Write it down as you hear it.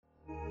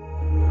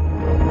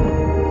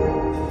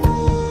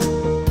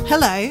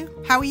Hello,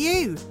 how are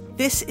you?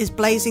 This is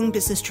Blazing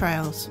Business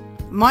Trails.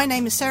 My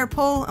name is Sarah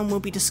Paul and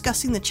we'll be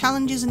discussing the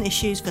challenges and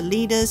issues for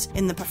leaders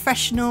in the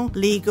professional,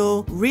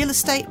 legal, real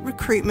estate,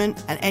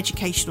 recruitment and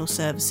educational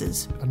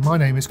services. And my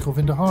name is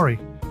Kulvinder Hari.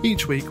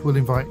 Each week we'll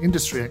invite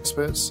industry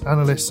experts,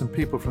 analysts and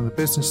people from the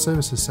business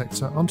services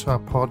sector onto our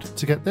pod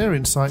to get their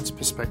insights,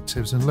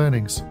 perspectives and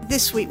learnings.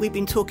 This week we've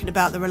been talking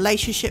about the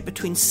relationship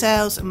between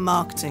sales and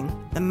marketing,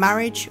 the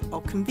marriage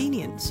of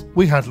convenience.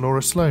 We had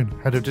Laura Sloan,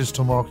 Head of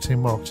Digital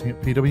Marketing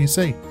at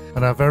PwC,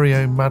 and our very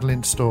own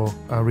Madeline Storr,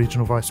 our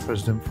Regional Vice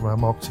President from our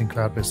Marketing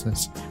Cloud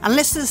business. And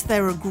listeners, they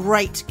were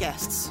great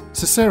guests.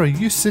 So Sarah,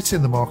 you sit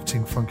in the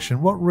marketing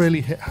function. What really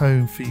hit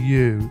home for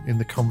you in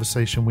the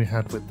conversation we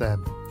had with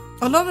them?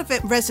 A lot of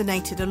it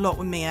resonated a lot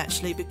with me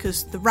actually,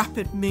 because the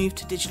rapid move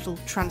to digital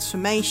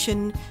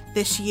transformation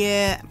this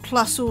year,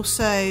 plus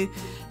also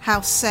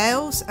how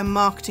sales and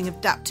marketing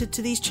adapted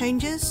to these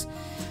changes.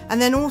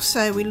 And then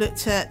also we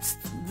looked at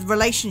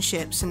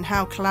relationships and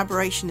how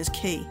collaboration is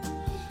key.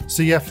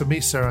 So yeah, for me,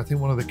 Sarah, I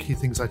think one of the key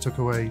things I took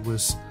away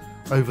was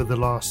over the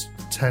last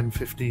 10,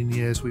 15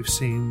 years, we've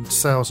seen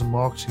sales and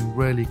marketing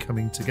really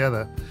coming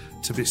together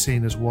to be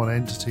seen as one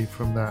entity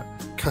from that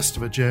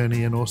customer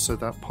journey and also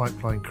that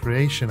pipeline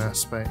creation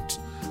aspect.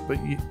 But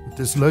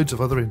there's loads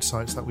of other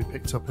insights that we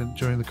picked up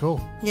during the call.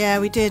 Yeah,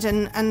 we did.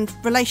 And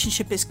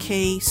relationship is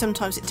key.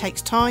 Sometimes it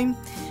takes time,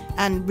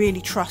 and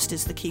really trust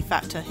is the key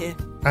factor here.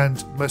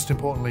 And most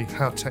importantly,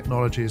 how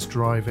technology is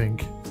driving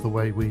the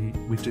way we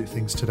do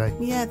things today.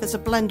 Yeah, there's a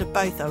blend of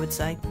both, I would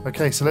say.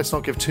 Okay, so let's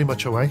not give too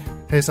much away.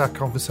 Here's our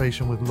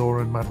conversation with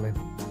Laura and Madeline.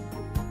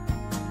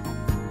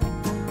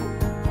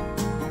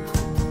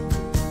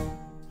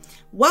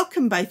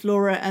 Welcome both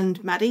Laura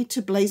and Maddie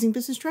to Blazing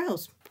Business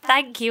Trails.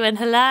 Thank you and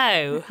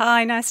hello.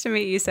 Hi, nice to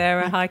meet you,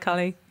 Sarah. Hi,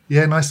 Collie.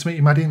 Yeah, nice to meet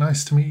you, Maddie.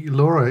 Nice to meet you,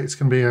 Laura. It's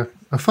going to be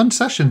a fun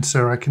session,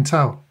 Sarah, I can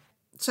tell.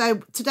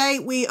 So today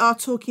we are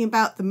talking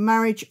about the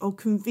marriage of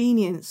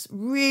convenience.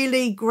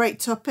 Really great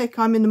topic.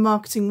 I'm in the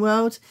marketing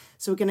world,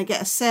 so we're going to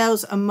get a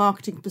sales and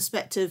marketing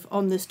perspective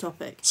on this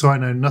topic. So I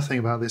know nothing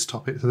about this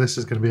topic, so this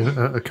is going to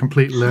be a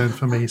complete learn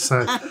for me.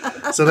 So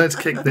let's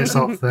kick this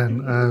off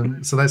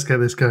then. So let's get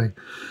this going.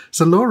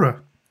 So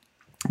Laura,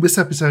 this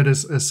episode,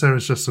 as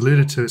Sarah's just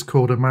alluded to, is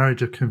called A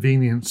Marriage of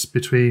Convenience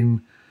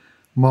Between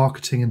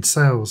Marketing and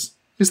Sales.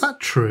 Is that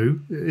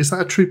true? Is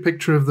that a true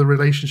picture of the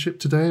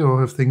relationship today, or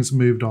have things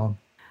moved on?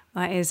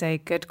 That is a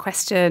good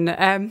question.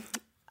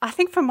 I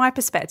think from my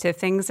perspective,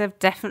 things have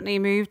definitely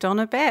moved on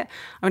a bit.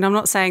 I mean, I'm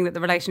not saying that the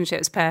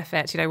relationship is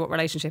perfect, what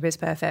relationship is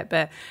perfect,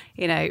 but,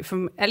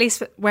 from at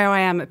least where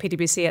I am at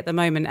PwC at the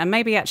moment, and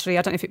maybe actually,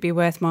 I don't know if it'd be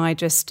worth my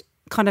just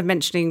kind of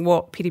mentioning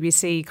what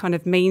PwC kind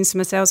of means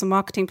from a sales and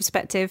marketing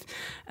perspective.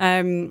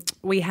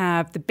 We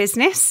have the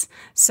business.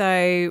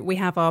 So we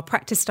have our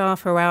practice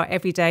staff who are out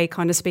every day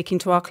kind of speaking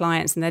to our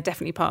clients, and they're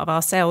definitely part of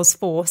our sales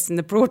force in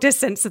the broadest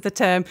sense of the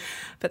term.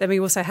 But then we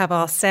also have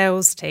our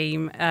sales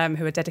team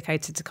who are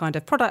dedicated to kind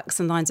of products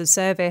and lines of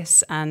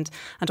service and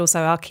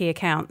also our key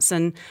accounts.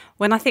 And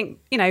when I think,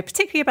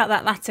 particularly about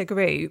that latter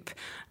group,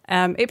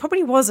 it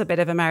probably was a bit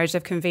of a marriage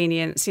of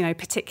convenience,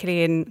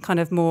 particularly in kind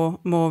of more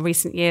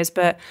recent years.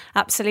 But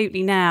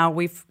absolutely now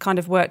we've kind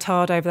of worked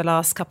hard over the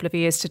last couple of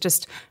years to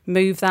just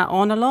move that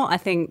on a lot. I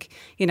think,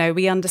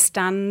 we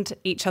understand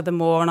each other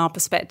more on our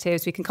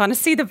perspectives. We can kind of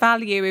see the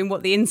value in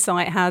what the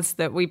insight has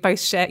that we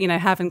both share,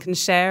 have and can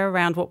share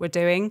around what we're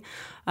doing.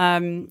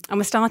 And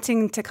we're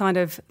starting to kind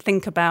of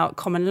think about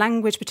common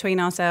language between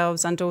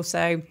ourselves and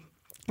also,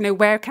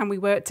 where can we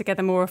work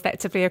together more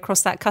effectively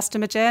across that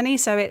customer journey?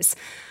 So it's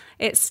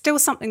still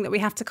something that we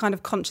have to kind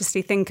of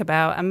consciously think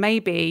about, and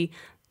maybe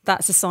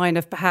that's a sign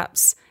of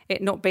perhaps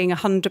it not being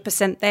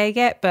 100% there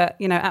yet, but,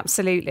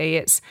 absolutely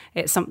it's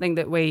something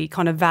that we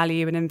kind of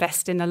value and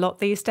invest in a lot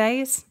these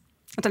days.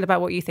 I don't know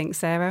about what you think,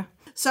 Sarah.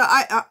 So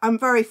I'm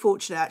very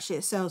fortunate actually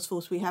at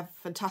Salesforce. We have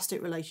a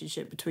fantastic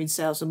relationship between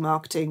sales and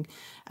marketing,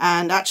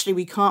 and actually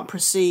we can't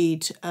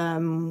proceed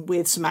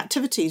with some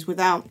activities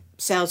without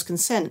sales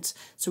consent.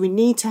 So we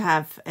need to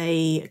have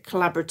a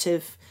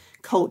collaborative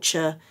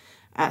culture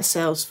at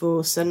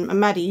Salesforce. And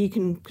Maddie, you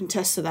can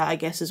contest to that, I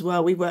guess, as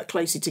well. We worked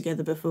closely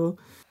together before.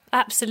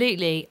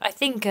 Absolutely. I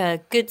think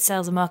good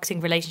sales and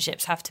marketing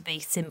relationships have to be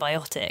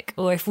symbiotic,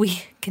 or if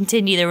we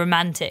continue the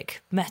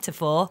romantic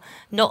metaphor,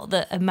 not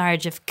that a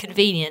marriage of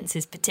convenience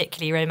is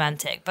particularly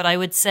romantic, but I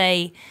would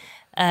say,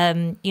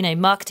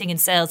 marketing and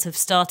sales have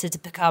started to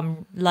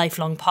become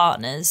lifelong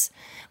partners.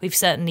 We've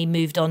certainly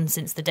moved on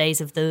since the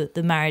days of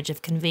the marriage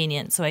of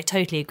convenience. So I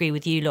totally agree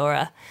with you,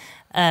 Laura.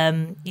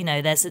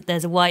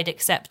 There's a wide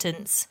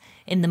acceptance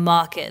in the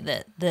market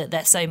that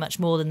they're so much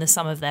more than the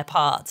sum of their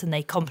parts, and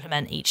they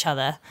complement each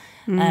other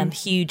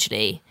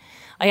hugely.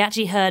 I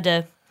actually heard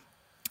a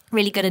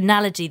really good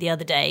analogy the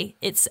other day.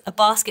 It's a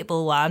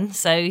basketball one,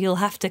 so you'll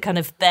have to kind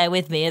of bear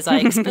with me as I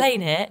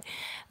explain it.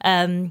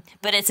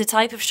 But it's a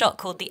type of shot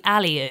called the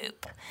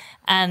alley-oop.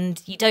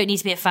 And you don't need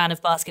to be a fan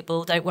of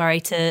basketball, don't worry,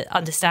 to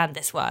understand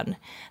this one.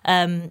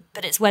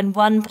 But it's when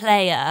one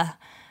player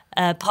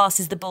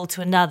passes the ball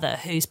to another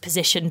who's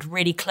positioned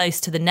really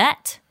close to the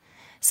net.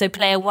 So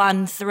player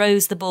one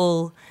throws the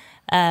ball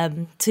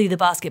to the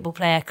basketball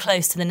player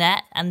close to the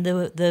net, and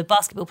the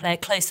basketball player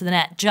close to the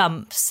net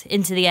jumps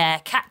into the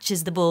air,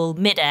 catches the ball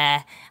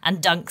mid-air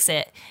and dunks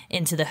it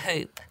into the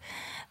hoop.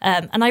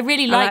 And I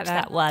really liked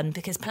that one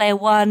because player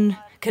one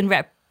can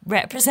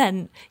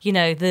represent,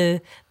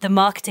 the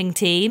marketing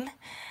team,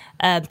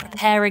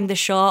 preparing the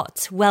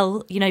shot,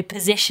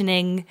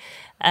 positioning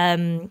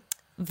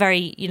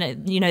very,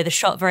 the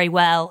shot very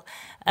well.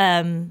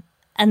 And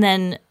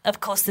then, of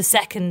course, the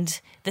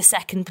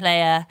second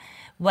player,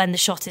 when the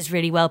shot is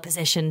really well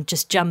positioned,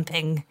 just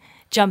jumping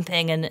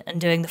and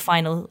doing the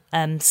final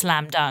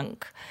slam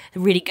dunk. A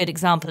really good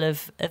example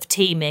of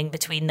teaming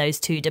between those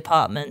two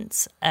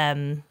departments.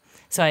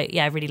 So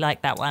I really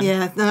like that one.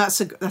 Yeah, no,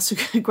 that's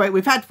a great.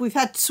 We've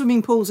had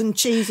swimming pools and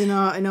cheese in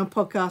our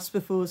podcast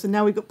before, so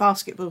now we've got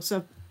basketball.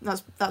 So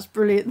that's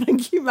brilliant.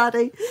 Thank you,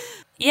 Maddie.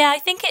 Yeah, I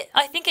think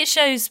it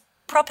shows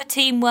proper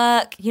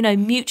teamwork,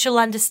 mutual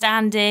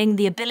understanding,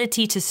 the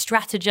ability to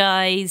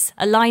strategize,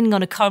 aligning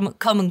on a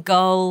common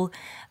goal,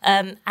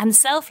 and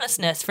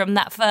selflessness from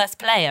that first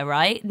player,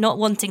 right? Not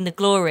wanting the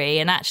glory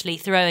and actually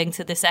throwing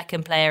to the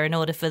second player in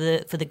order for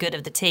the good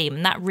of the team.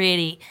 And that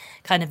really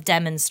kind of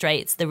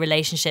demonstrates the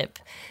relationship,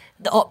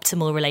 the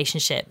optimal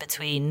relationship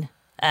between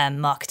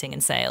marketing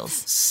and sales.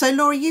 So,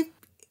 Laura,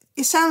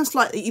 it sounds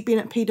like that you've been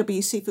at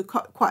PwC for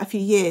quite a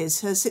few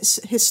years. Has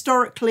it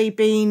historically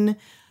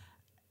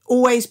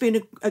always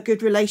been a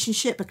good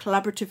relationship, a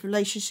collaborative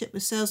relationship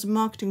with sales and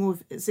marketing, or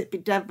has it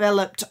been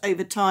developed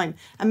over time?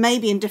 And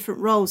maybe in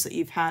different roles that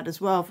you've had as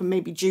well, from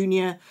maybe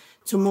junior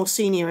to more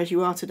senior as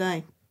you are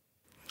today?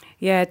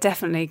 Yeah,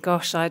 definitely.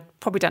 Gosh, I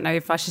probably don't know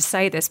if I should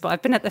say this, but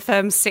I've been at the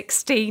firm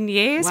 16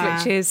 years, Wow.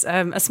 which is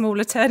a small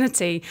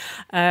eternity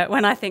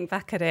when I think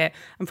back at it,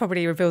 and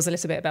probably reveals a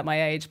little bit about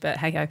my age, but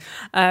hey-ho.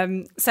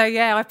 So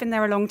yeah, I've been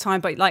there a long time,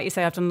 but like you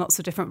say, I've done lots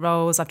of different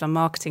roles. I've done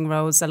marketing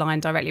roles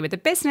aligned directly with the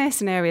business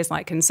in areas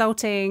like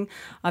consulting.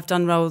 I've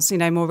done roles,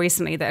 more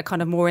recently that are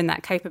kind of more in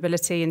that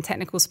capability and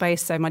technical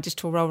space, so my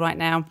digital role right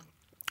now.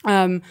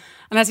 And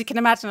as you can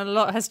imagine, a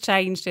lot has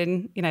changed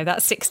in, that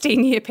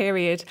 16-year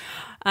period.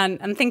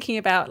 And thinking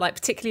about,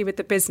 particularly with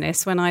the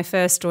business, when I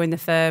first joined the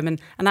firm and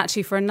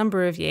actually for a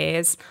number of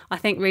years, I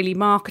think really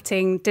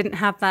marketing didn't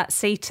have that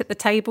seat at the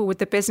table with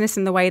the business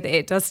in the way that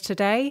it does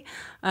today.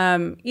 We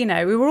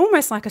were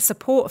almost like a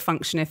support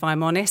function, if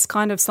I'm honest,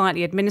 kind of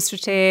slightly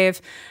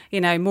administrative,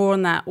 more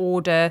on that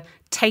order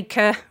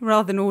taker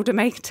rather than order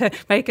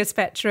maker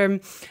spectrum.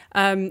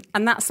 And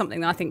that's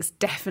something that I think's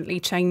definitely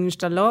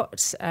changed a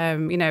lot.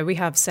 We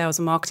have sales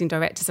and marketing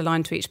directors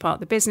aligned to each part of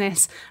the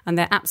business, and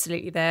they're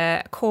absolutely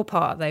a core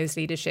part of those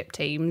leadership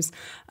teams.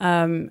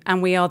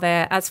 And we are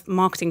there as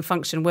marketing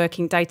function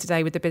working day to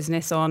day with the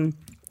business on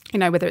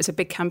whether it's a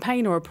big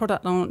campaign or a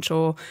product launch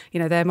or,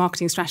 their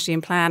marketing strategy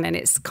and plan. And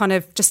it's kind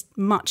of just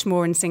much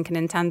more in sync and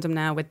in tandem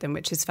now with them,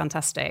 which is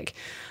fantastic.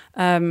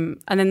 And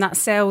then that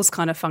sales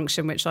kind of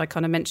function, which I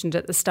kind of mentioned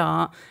at the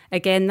start,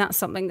 again, that's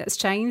something that's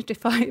changed.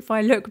 If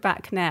I look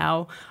back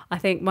now, I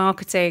think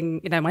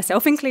marketing,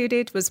 myself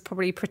included, was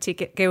probably pretty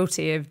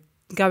guilty of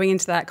going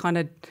into that kind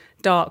of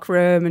dark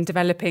room and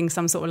developing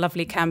some sort of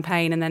lovely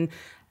campaign and then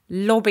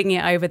lobbing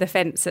it over the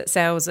fence at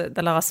sales at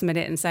the last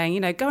minute and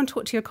saying, go and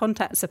talk to your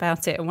contacts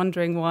about it, and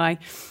wondering why,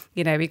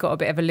 we got a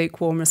bit of a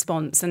lukewarm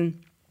response.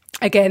 And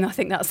again, I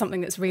think that's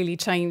something that's really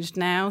changed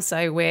now.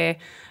 So we're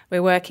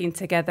working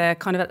together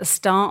kind of at the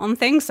start on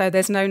things. So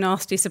there's no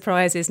nasty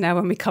surprises now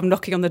when we come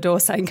knocking on the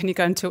door saying, can you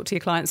go and talk to your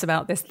clients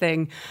about this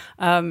thing?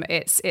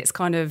 It's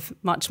kind of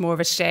much more of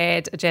a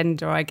shared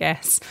agenda, I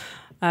guess.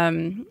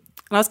 And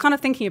I was kind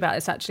of thinking about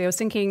this, actually. I was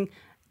thinking,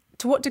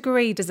 to what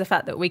degree does the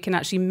fact that we can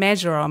actually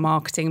measure our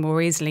marketing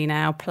more easily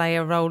now play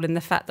a role in the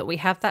fact that we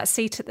have that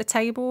seat at the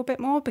table a bit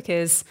more?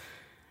 Because,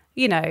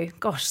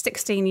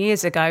 16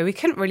 years ago, we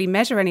couldn't really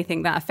measure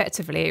anything that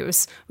effectively.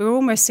 We were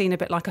almost seen a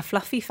bit like a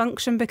fluffy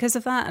function because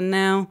of that. And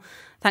now,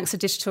 thanks to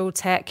digital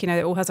tech,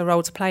 it all has a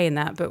role to play in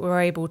that. But we're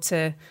able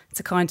to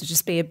kind of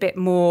just be a bit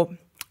more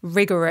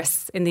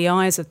rigorous in the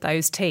eyes of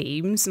those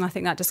teams. And I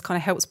think that just kind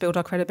of helps build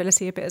our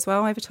credibility a bit as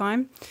well over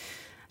time. I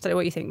don't know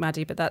what you think,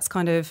 Maddie, but that's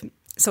kind of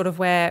sort of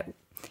where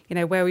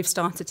we've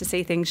started to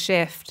see things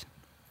shift.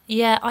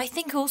 Yeah, I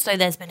think also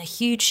there's been a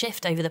huge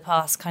shift over the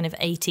past kind of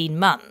 18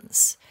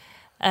 months.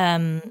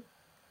 And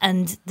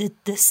the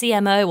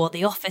CMO or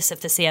the office of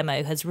the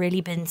CMO has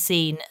really been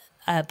seen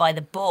by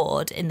the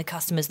board in the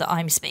customers that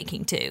I'm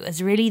speaking to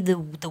as really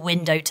the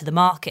window to the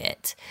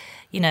market.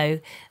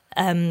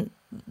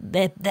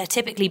 They're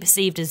typically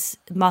perceived as,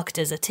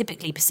 marketers are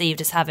typically perceived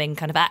as having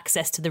kind of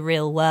access to the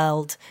real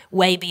world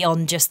way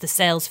beyond just the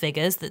sales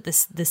figures that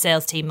the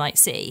sales team might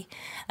see.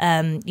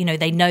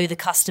 They know the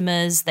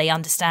customers, they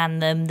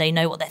understand them, they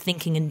know what they're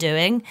thinking and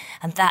doing.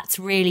 And that's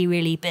really,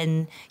 really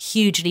been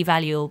hugely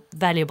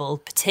valuable,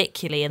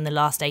 particularly in the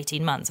last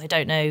 18 months. I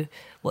don't know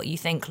what you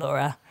think,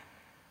 Laura.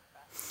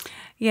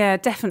 Yeah,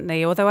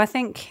 definitely. Although I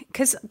think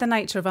because the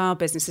nature of our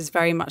business is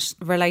very much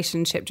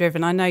relationship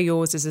driven, I know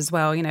yours is as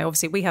well.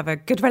 Obviously we have a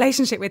good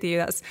relationship with you.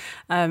 That's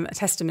a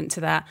testament to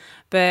that.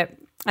 But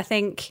I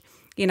think,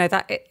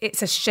 that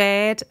it's a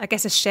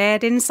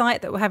shared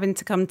insight that we're having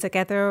to come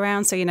together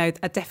around. So, I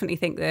definitely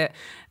think that,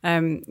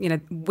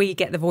 we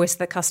get the voice of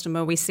the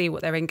customer, we see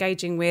what they're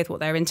engaging with, what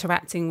they're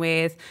interacting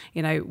with,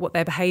 what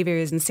their behaviour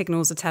is and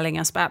signals are telling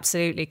us. But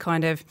absolutely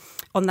kind of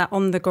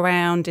on the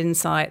ground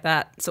insight,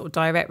 that sort of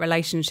direct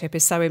relationship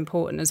is so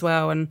important as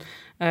well. And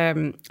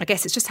I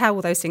guess it's just how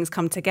all those things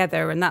come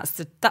together, and that's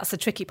the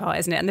tricky part,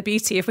 isn't it? And the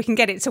beauty, if we can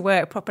get it to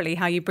work properly,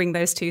 how you bring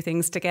those two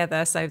things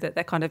together so that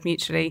they're kind of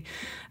mutually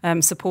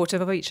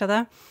supportive of each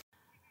other.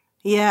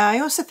 Yeah, I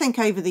also think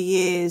over the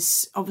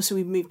years, obviously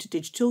we've moved to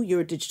digital.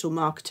 You're a digital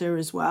marketer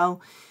as well.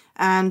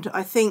 And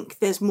I think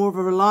there's more of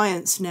a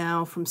reliance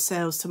now from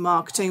sales to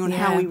marketing on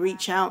how we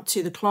reach out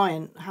to the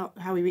client,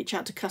 how we reach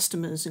out to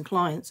customers and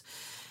clients.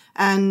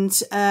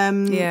 And I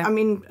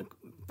mean,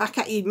 back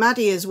at you,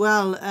 Maddie, as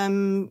well.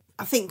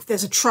 I think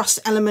there's a trust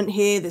element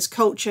here, there's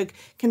culture.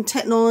 Can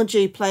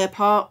technology play a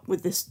part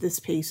with this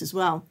piece as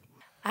well?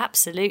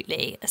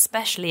 Absolutely,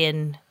 especially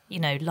in,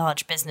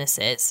 large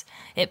businesses.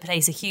 It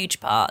plays a huge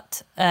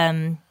part.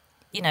 At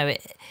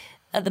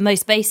the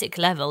most basic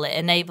level, it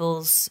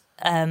enables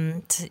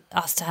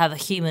us to have a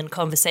human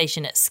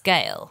conversation at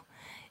scale.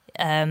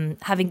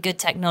 Having good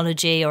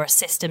technology or a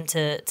system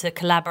to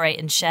collaborate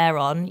and share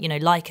on,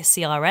 like a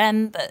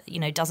CRM, but,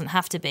 doesn't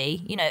have to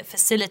be, it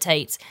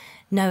facilitates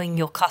knowing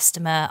your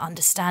customer,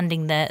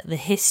 understanding the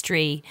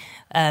history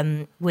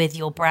with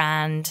your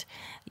brand,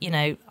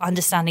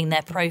 understanding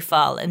their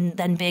profile, and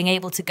then being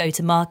able to go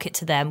to market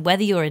to them,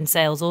 whether you're in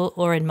sales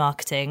or in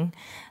marketing,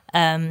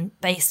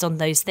 based on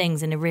those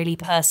things in a really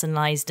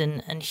personalised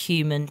and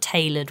human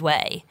tailored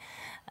way.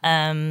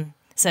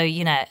 So,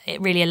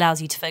 it really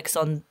allows you to focus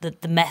on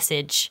the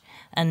message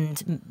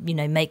and,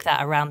 make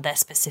that around their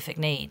specific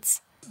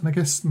needs. And I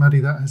guess,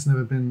 Maddie, that has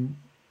never been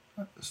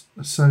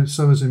so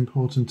as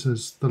important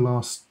as the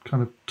last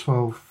kind of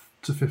 12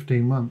 to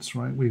 15 months,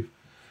 right?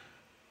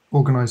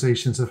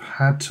 Organisations have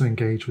had to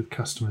engage with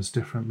customers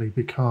differently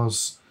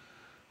because,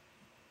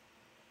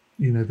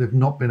 they've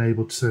not been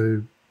able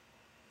to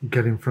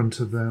get in front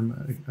of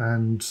them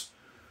and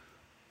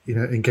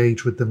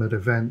engage with them at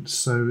events.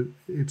 So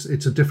it's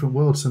a different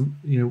world. So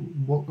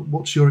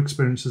what's your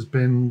experience has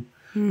been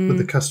with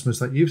the customers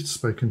that you've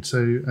spoken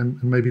to,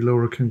 and maybe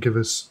Laura can give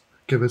us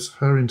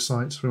her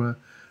insights from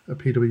a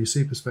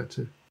PwC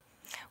perspective.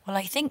 Well,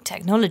 I think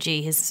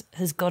technology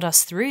has got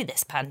us through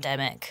this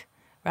pandemic,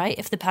 right?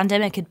 If the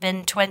pandemic had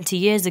been 20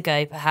 years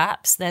ago,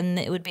 perhaps, then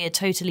it would be a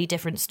totally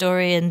different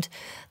story, and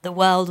the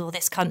world or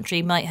this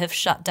country might have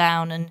shut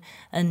down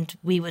and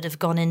we would have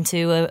gone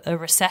into a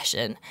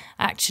recession.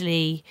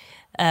 Actually,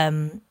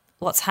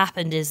 what's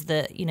happened is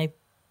that,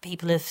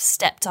 people have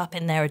stepped up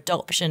in their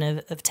adoption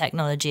of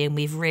technology, and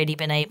we've really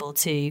been able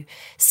to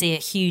see a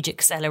huge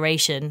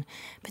acceleration,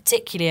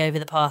 particularly over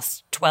the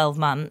past 12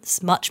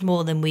 months, much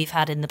more than we've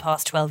had in the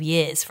past 12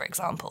 years, for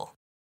example.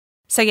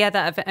 So yeah,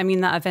 that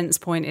events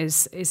point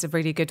is a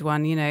really good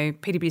one.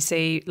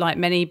 PwC, like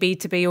many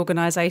B2B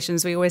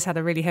organisations, we always had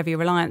a really heavy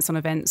reliance on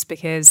events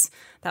because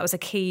that was a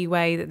key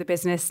way that the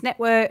business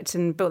networked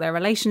and built their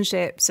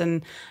relationships.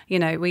 And,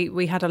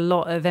 we had a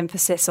lot of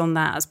emphasis on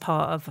that as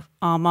part of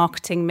our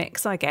marketing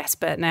mix, I guess.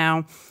 But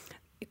now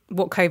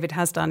what COVID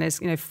has done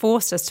is,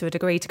 forced us to a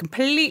degree to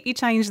completely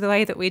change the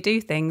way that we do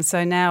things.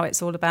 So now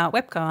it's all about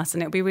webcasts,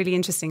 and it'll be really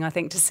interesting, I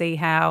think, to see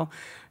how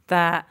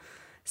that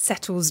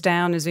settles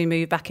down as we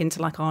move back into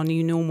like our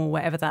new normal,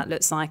 whatever that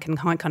looks like, and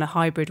kind of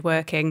hybrid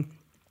working.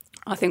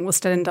 I think we'll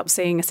still end up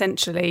seeing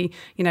essentially,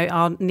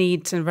 our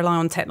need to rely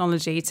on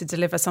technology to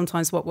deliver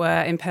sometimes what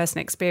were in-person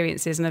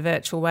experiences in a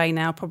virtual way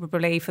now,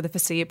 probably for the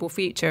foreseeable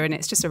future. And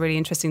it's just a really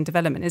interesting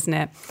development, isn't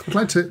it? I'd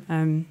like to...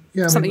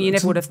 something you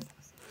never would have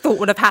thought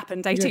would have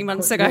happened 18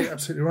 months ago. Yeah,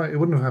 absolutely right. It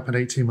wouldn't have happened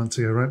 18 months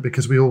ago, right?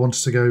 Because we all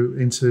wanted to go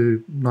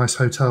into nice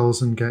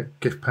hotels and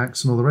get gift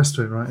packs and all the rest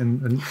of it, right?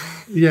 And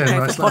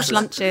nice posh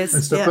lunches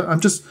and stuff. Yeah. But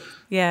I'm just...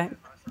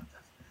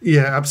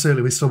 Yeah,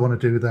 absolutely. We still want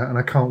to do that, and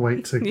I can't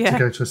wait to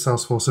go to a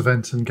Salesforce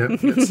event and get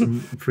some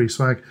free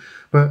swag.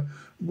 But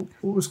what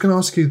I was going to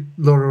ask you,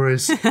 Laura,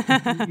 is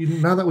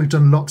now that we've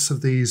done lots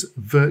of these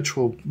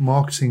virtual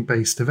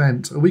marketing-based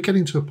events, are we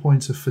getting to a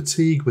point of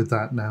fatigue with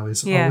that now?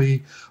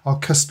 Are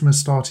customers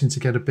starting to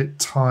get a bit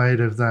tired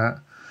of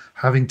that,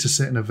 having to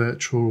sit in a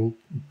virtual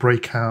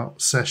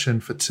breakout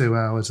session for 2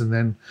 hours and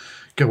then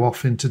go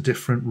off into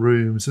different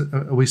rooms?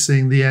 Are we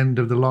seeing the end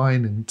of the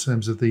line in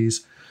terms of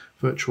these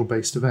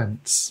virtual-based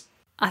events?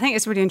 I think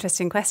it's a really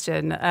interesting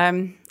question.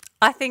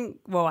 I think,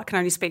 I can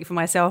only speak for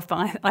myself,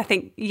 but I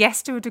think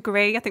yes, to a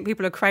degree. I think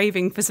people are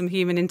craving for some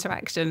human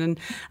interaction,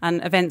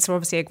 and events are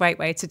obviously a great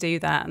way to do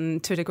that,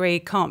 and to a degree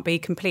can't be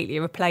completely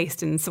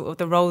replaced in sort of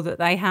the role that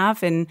they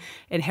have in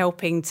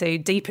helping to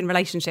deepen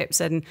relationships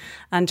and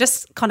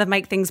just kind of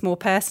make things more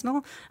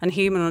personal and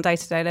human on a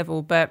day-to-day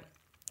level. But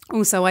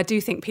also, I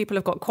do think people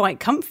have got quite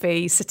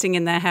comfy sitting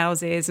in their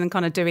houses and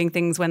kind of doing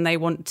things when they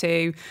want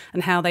to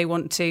and how they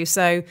want to.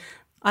 So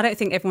I don't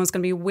think everyone's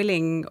going to be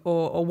willing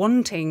or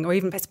wanting or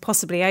even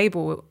possibly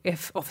able,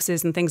 if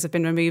offices and things have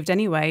been removed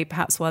anyway,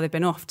 perhaps while they've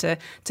been off, to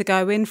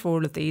go in for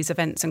all of these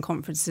events and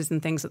conferences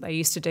and things that they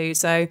used to do.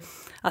 So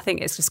I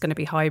think it's just going to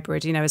be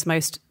hybrid, as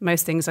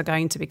most things are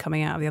going to be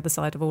coming out of the other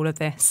side of all of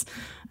this.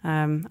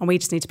 And we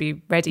just need to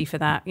be ready for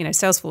that.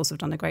 Salesforce have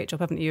done a great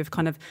job, haven't you, of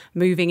kind of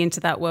moving into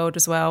that world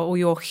as well. All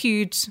your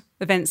huge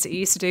events that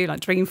you used to do,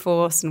 like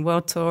Dreamforce and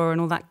World Tour and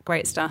all that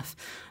great stuff.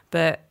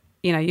 But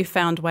you've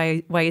found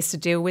ways to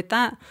deal with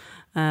that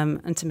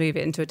and to move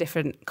it into a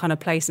different kind of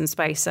place and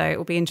space. So it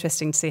will be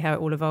interesting to see how it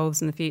all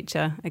evolves in the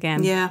future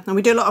again. Yeah, and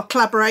we do a lot of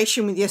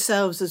collaboration with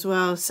yourselves as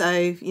well. So,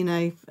 I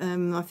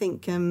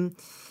think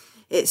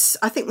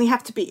I think we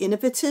have to be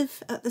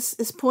innovative at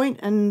this point.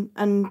 And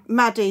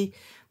Maddie,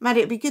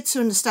 it'd be good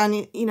to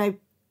understand,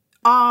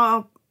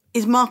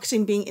 is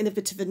marketing being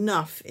innovative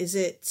enough? Is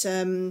it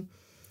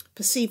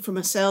perceived from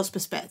a sales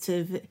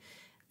perspective,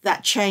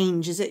 that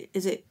change? Is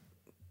it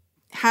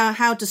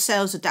How does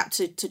sales adapt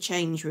to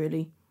change,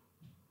 really?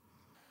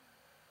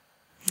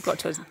 You've got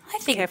to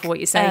be careful what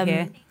you say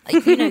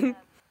here.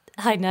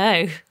 I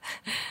know.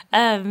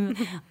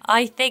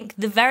 I think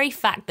the very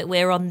fact that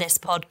we're on this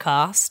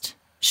podcast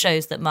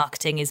shows that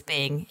marketing is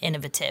being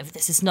innovative.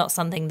 This is not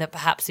something that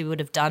perhaps we would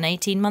have done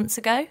 18 months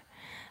ago.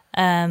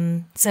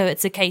 So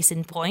it's a case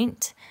in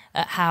point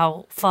at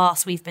how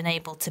fast we've been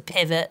able to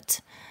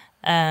pivot.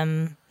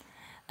 And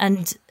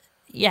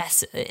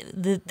yes,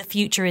 the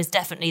future is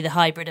definitely the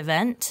hybrid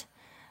event.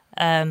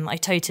 I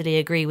totally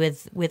agree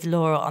with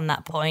Laura on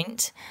that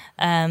point.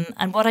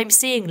 And what I'm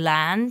seeing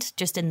land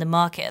just in the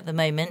market at the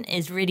moment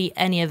is really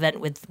any event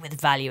with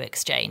value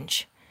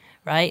exchange,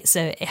 right?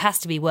 So it has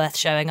to be worth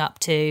showing up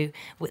to.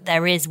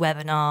 There is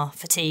webinar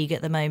fatigue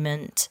at the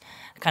moment.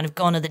 Kind of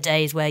gone are the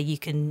days where you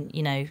can,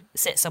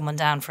 sit someone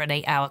down for an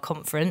 8-hour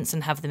conference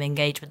and have them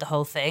engage with the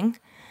whole thing.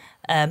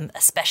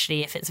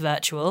 Especially if it's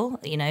virtual,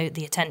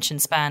 the attention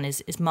span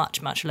is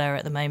much, much lower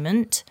at the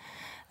moment.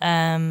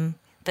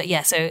 But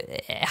yeah, so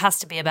it has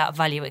to be about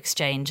value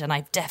exchange, and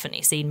I've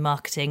definitely seen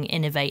marketing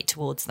innovate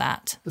towards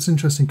that. That's an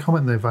interesting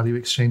comment there, value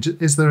exchange.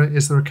 Is there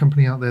a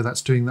company out there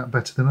that's doing that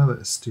better than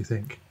others, do you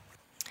think?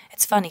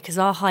 It's funny because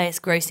our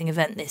highest grossing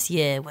event this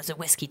year was a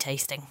whiskey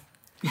tasting.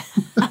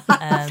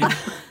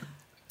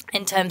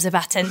 In terms of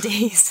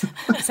attendees.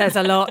 Says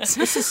a lot.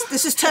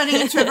 This is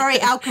turning into a very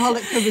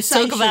alcoholic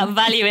conversation. Talk about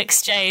value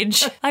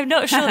exchange. I'm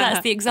not sure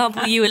that's the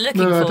example you were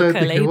looking for, Coley. No, I don't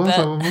think it was.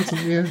 That one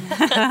wasn't,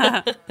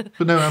 yeah.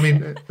 But no, I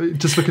mean,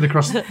 just looking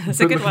across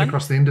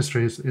the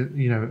industry,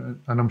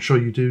 and I'm sure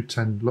you do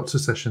attend lots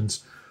of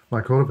sessions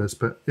like all of us,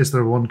 but is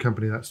there one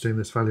company that's doing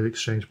this value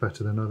exchange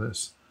better than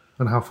others?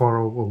 And how far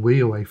are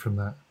we away from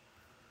that?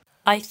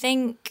 I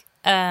think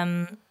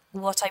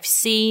what I've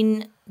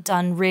seen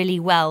done really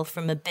well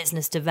from a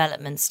business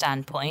development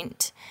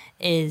standpoint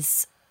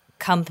is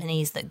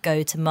companies that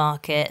go to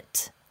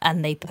market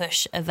and they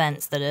push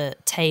events that are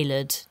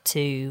tailored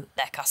to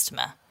their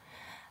customer.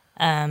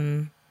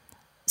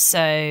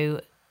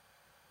 So,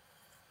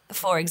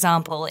 for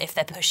example, if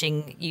they're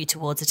pushing you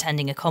towards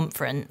attending a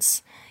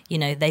conference,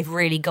 they've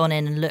really gone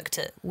in and looked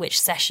at which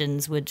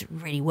sessions would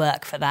really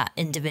work for that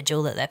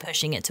individual that they're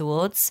pushing it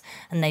towards.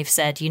 And they've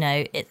said,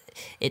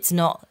 it's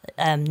not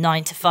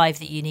 9 to 5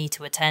 that you need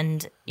to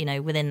attend,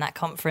 within that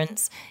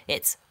conference.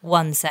 It's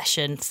one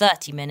session,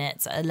 30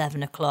 minutes at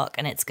 11 o'clock,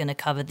 and it's going to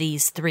cover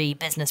these 3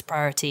 business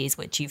priorities,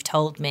 which you've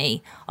told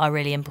me are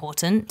really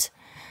important.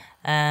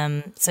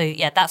 So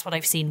yeah, that's what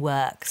I've seen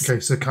works. Okay,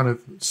 so kind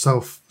of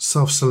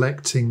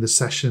self-selecting the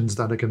sessions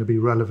that are going to be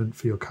relevant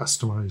for your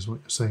customer is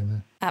what you're saying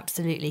there.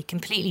 Absolutely,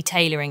 completely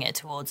tailoring it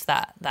towards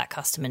that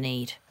customer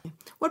need.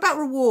 What about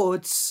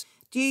rewards?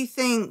 Do you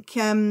think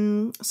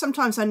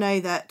sometimes I know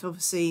that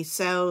obviously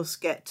sales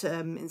get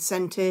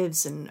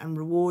incentives and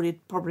rewarded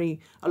probably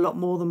a lot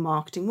more than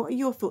marketing. What are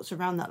your thoughts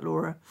around that,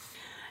 Laura?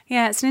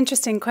 Yeah, it's an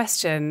interesting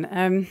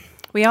question.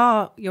 We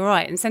are, you're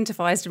right,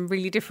 incentivised in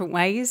really different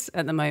ways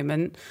at the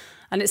moment.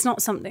 And it's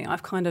not something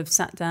I've kind of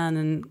sat down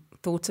and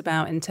thought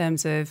about in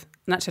terms of,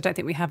 and actually I don't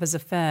think we have as a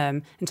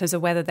firm, in terms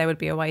of whether there would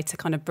be a way to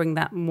kind of bring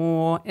that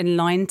more in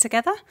line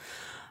together.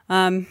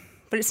 But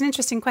it's an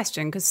interesting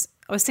question because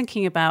I was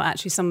thinking about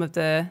actually some of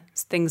the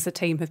things the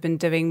team have been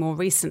doing more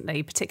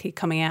recently, particularly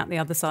coming out the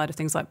other side of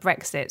things like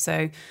Brexit.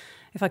 So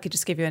if I could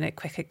just give you a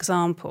quick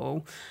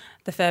example,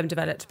 the firm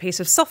developed a piece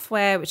of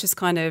software which is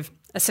kind of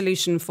a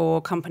solution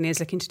for companies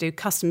looking to do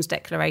customs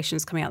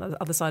declarations coming out the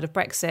other side of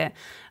Brexit.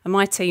 And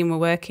my team were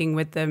working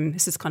with them,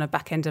 this is kind of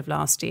back end of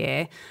last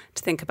year,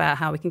 to think about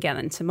how we can get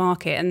them to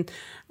market.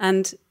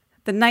 And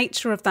the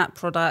nature of that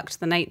product,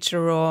 the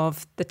nature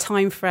of the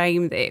time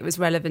frame that it was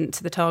relevant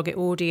to the target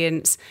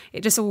audience,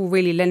 it just all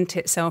really lent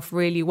itself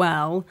really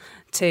well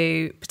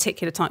to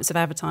particular types of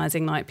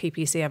advertising like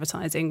PPC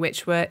advertising,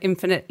 which were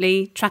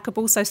infinitely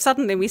trackable. So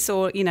suddenly we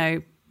saw,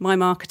 my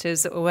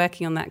marketers that were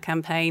working on that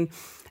campaign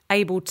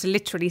able to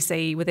literally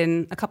see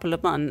within a couple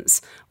of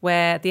months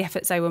where the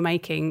efforts they were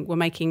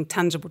making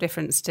tangible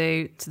difference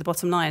to the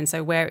bottom line.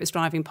 So where it was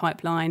driving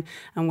pipeline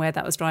and where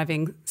that was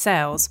driving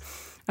sales.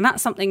 And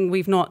that's something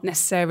we've not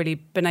necessarily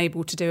been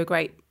able to do a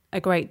great a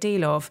great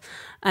deal of.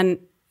 And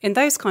in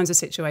those kinds of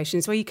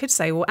situations where you could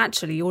say, well,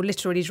 actually, you're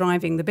literally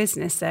driving the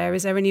business there.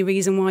 Is there any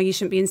reason why you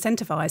shouldn't be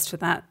incentivized for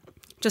that?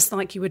 Just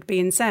like you would be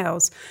in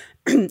sales.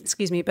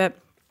 Excuse me. But,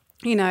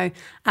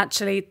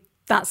 actually,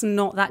 that's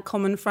not that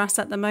common for us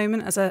at the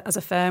moment as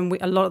a firm.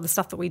 A lot of the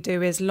stuff that we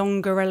do is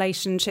longer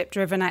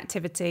relationship-driven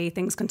activity.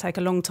 Things can take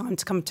a long time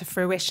to come to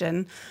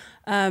fruition.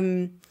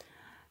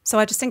 So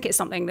I just think it's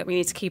something that we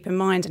need to keep in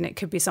mind, and it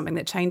could be something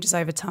that changes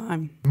over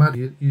time.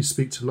 Maddie, you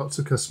speak to lots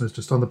of customers,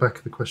 just on the back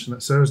of the question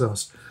that Sarah's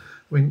asked.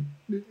 I mean,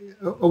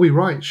 are we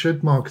right?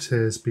 Should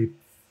marketeers be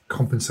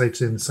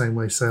compensated in the same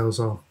way sales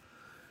are?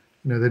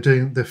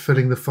 They're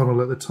filling the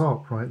funnel at the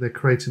top, right? They're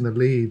creating the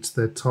leads,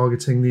 they're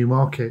targeting new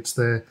markets,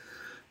 they're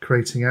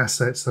creating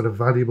assets that are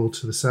valuable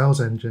to the sales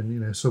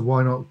engine, so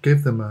why not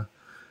give them a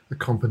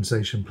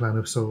compensation plan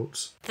of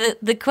sorts?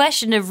 The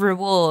question of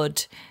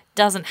reward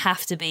doesn't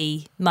have to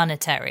be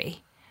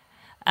monetary.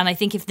 And I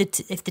think if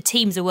the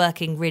teams are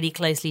working really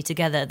closely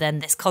together, then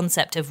this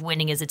concept of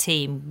winning as a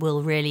team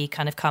will really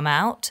kind of come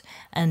out,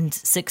 and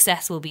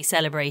success will be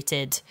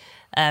celebrated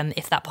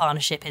if that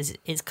partnership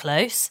is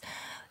close.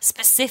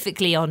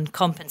 Specifically on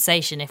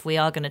compensation, if we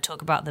are going to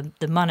talk about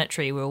the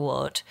monetary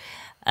reward,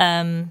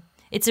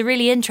 it's a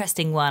really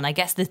interesting one. I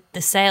guess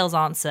the sales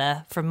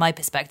answer from my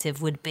perspective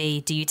would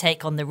be, do you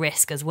take on the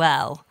risk as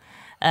well?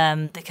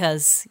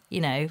 Because,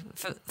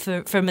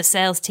 from a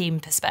sales team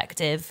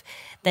perspective,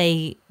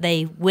 they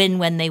win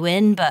when they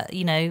win, but,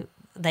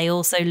 they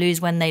also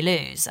lose when they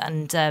lose.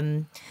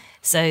 And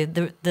so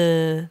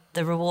the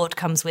reward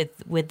comes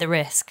with the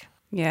risk.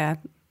 Yeah,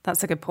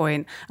 that's a good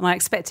point. And I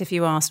expect if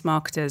you asked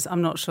marketers,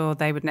 I'm not sure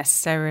they would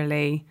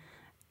necessarily,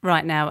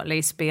 right now at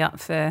least, be up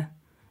for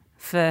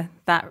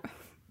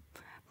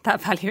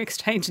that value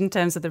exchange in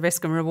terms of the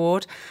risk and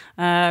reward.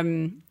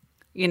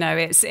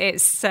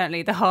 It's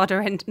certainly the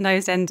harder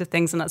nosed end of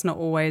things, and that's not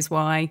always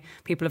why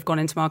people have gone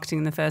into marketing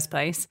in the first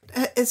place.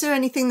 Is there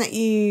anything that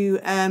you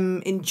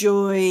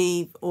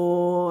enjoy,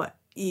 or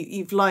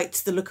you've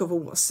liked the look of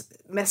what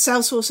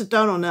Salesforce have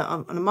done on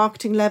a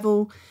marketing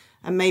level,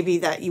 and maybe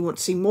that you want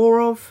to see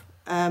more of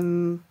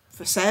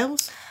for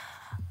sales?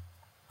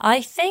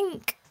 I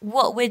think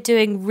what we're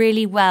doing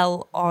really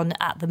well on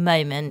at the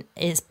moment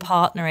is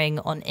partnering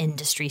on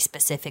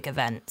industry-specific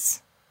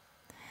events.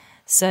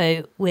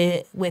 So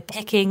we're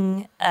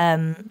picking,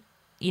 a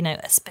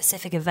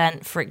specific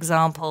event, for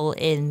example,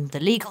 in the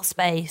legal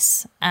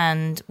space,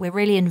 and we're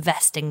really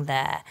investing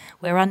there.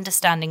 We're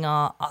understanding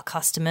our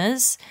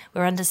customers,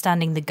 we're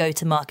understanding the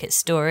go-to-market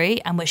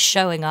story, and we're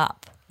showing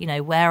up,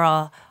 where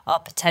our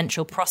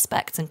potential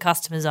prospects and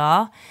customers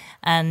are,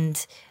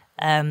 and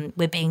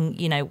we're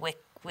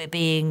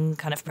being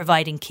kind of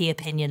providing key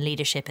opinion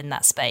leadership in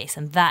that space,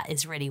 and that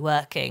is really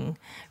working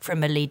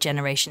from a lead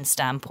generation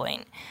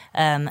standpoint,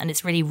 and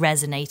it's really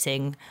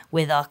resonating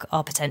with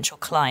our potential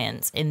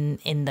clients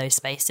in those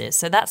spaces.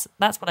 So that's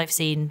what I've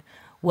seen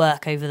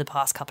work over the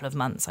past couple of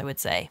months, I would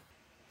say.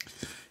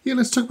 Yeah,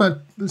 let's talk about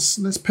this.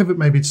 Let's pivot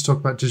maybe to talk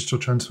about digital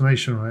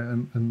transformation, right?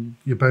 And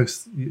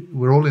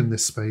we're all in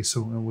this space,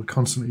 and we're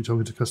constantly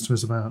talking to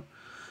customers about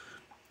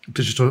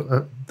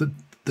digital.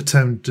 The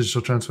term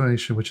digital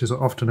transformation, which is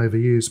often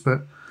overused,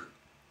 but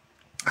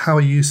how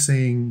are you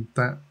seeing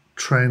that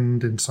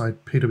trend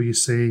inside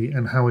PwC,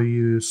 and how are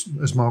you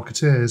as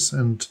marketeers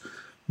and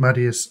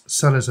Maddie as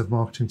sellers of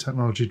marketing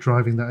technology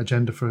driving that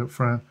agenda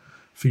for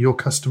your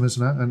customers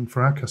and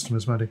for our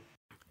customers, Maddie?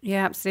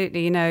 Yeah,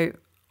 absolutely.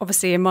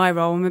 Obviously in my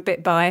role, I'm a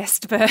bit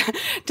biased, but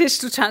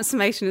digital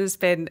transformation has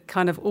been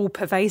kind of all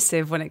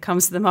pervasive when it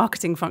comes to the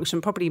marketing function,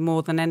 probably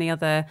more than any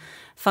other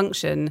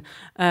function.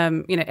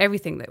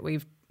 Everything that we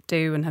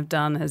do and have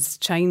done has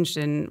changed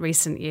in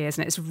recent years,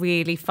 and it's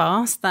really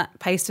fast, that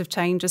pace of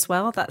change as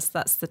well. That's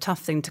the tough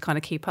thing to kind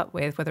of keep up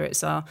with, whether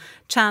it's our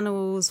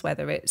channels,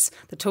 whether it's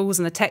the tools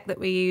and the tech that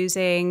we're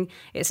using.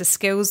 It's the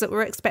skills that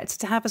we're expected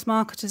to have as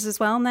marketers as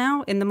well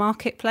now in the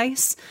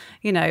marketplace.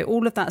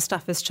 All of that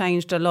stuff has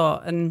changed a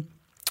lot, and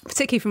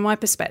particularly from my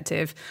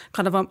perspective,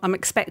 I'm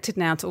expected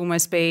now to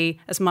almost be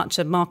as much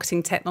a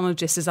marketing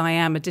technologist as I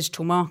am a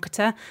digital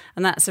marketer.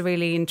 And that's a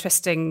really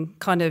interesting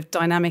kind of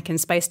dynamic and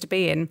space to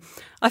be in.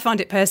 I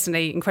find it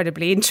personally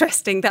incredibly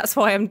interesting. That's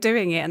why I'm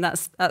doing it. And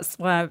that's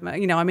why,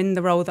 I'm in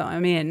the role that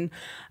I'm in.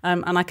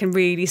 And I can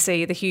really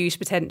see the huge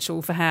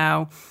potential for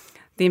how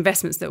the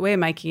investments that we're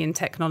making in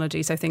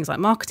technology, so things like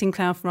Marketing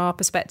Cloud from our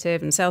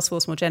perspective and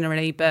Salesforce more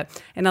generally,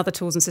 but in other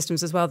tools and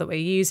systems as well that we're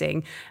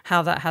using,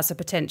 how that has the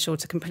potential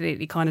to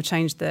completely kind of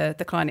change the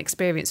client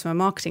experience from a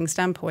marketing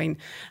standpoint.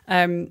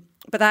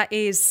 But that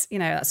is,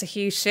 that's a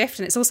huge shift.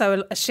 And it's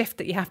also a shift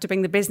that you have to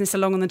bring the business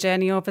along on the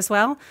journey of as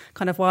well,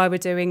 kind of why we're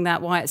doing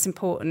that, why it's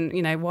important,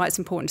 why it's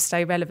important to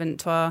stay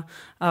relevant to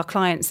our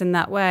clients in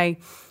that way.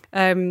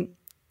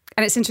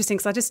 And it's interesting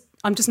because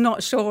I'm just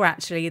not sure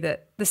actually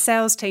that the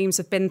sales teams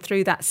have been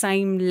through that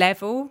same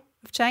level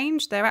of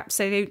change. They're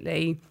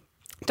absolutely,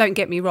 don't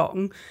get me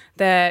wrong,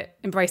 they're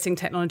embracing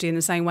technology in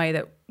the same way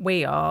that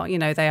we are.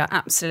 They are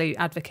absolute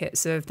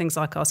advocates of things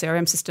like our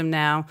CRM system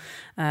now.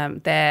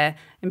 They're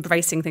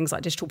embracing things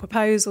like digital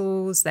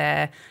proposals.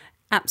 They're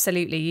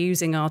absolutely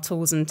using our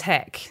tools and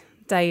tech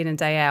day in and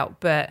day out,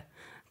 but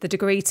the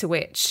degree to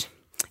which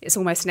it's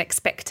almost an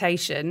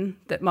expectation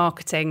that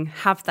marketing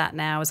have that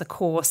now as a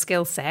core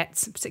skill set,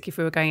 particularly if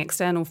we were going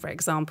external, for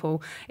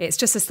example, it's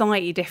just a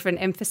slightly different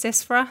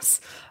emphasis for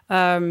us.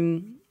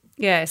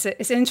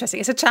 It's interesting.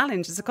 It's a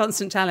challenge. It's a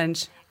constant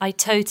challenge. I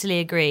totally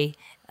agree.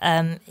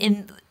 In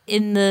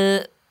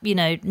the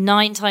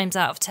 9 times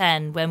out of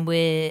 10 when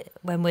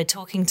we're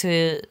talking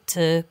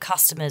to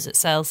customers at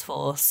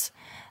Salesforce,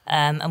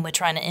 and we're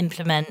trying to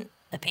implement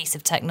a piece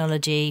of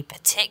technology,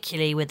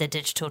 particularly with a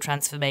digital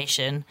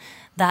transformation,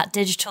 that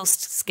digital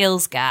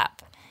skills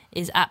gap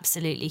is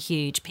absolutely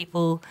huge.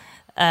 People,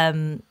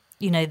 they're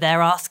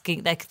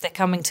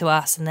coming to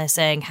us and they're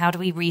saying, how do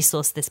we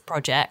resource this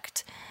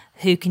project?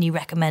 Who can you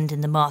recommend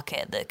in the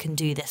market that can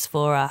do this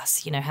for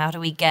us? How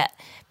do we get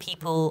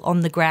people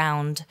on the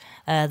ground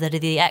that are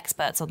the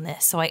experts on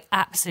this? So I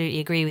absolutely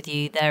agree with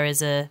you. There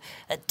is a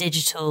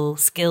digital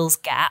skills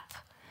gap,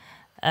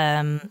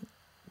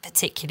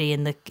 particularly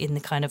in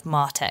the kind of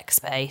MarTech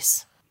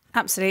space.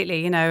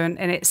 Absolutely,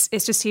 and it's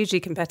just hugely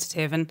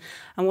competitive, and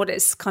what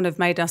it's kind of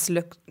made us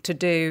look to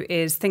do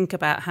is think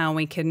about how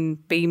we can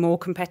be more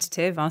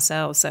competitive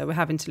ourselves. So we're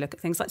having to look at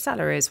things like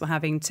salaries. We're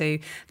having to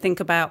think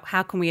about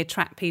how can we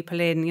attract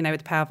people in, with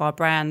the power of our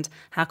brand.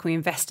 How can we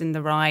invest in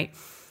the right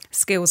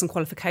skills and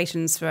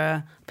qualifications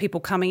for people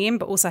coming in,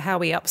 but also how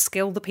we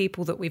upskill the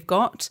people that we've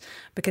got,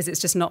 because it's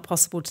just not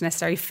possible to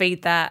necessarily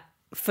feed that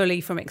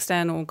fully from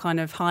external kind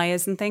of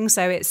hires and things.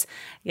 So it's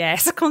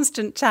a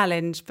constant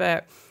challenge,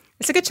 but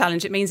it's a good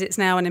challenge. It means it's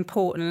now an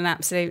important and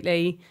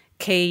absolutely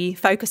key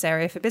focus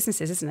area for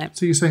businesses, isn't it?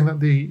 So you're saying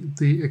that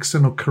the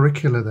external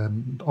curricula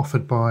then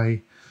offered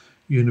by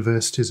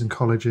universities and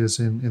colleges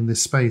in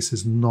this space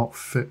is not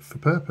fit for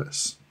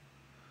purpose,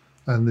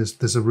 and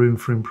there's a room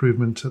for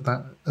improvement at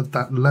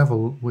that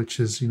level, which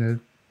is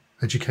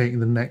educating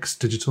the next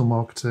digital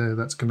marketer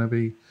that's going to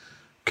be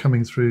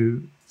coming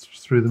through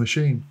the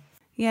machine.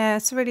 Yeah,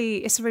 it's a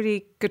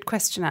really good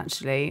question,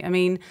 actually. I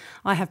mean,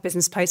 I have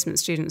business placement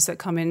students that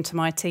come into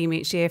my team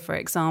each year, for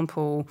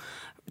example,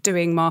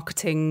 doing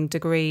marketing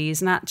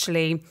degrees, and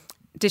actually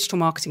digital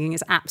marketing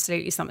is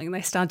absolutely something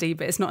they study,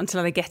 but it's not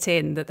until they get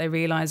in that they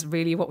realise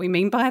really what we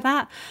mean by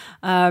that.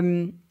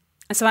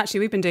 And so actually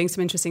we've been doing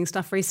some interesting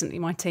stuff recently,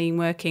 my team,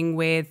 working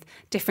with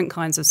different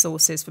kinds of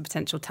sources for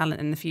potential talent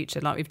in the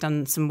future. Like we've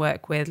done some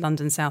work with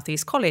London South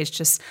East College,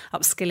 just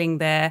upskilling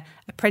their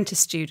apprentice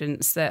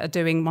students that are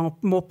doing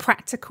more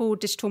practical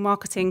digital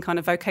marketing kind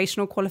of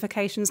vocational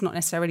qualifications, not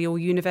necessarily all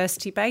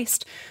university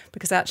based,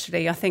 because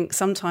actually I think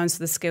sometimes for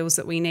the skills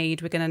that we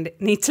need, we're going to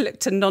need to look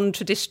to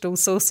non-traditional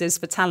sources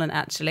for talent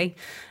actually.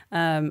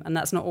 And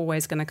that's not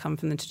always going to come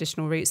from the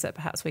traditional routes that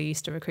perhaps we're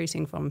used to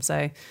recruiting from.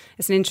 So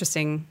it's an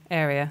interesting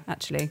area,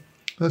 actually.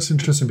 That's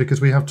interesting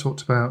because we have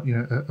talked about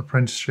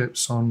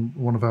apprenticeships on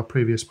one of our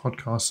previous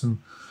podcasts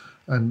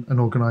and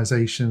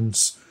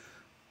organisations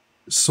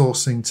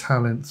sourcing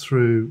talent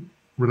through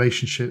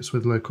relationships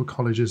with local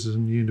colleges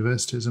and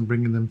universities and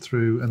bringing them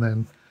through and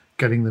then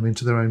getting them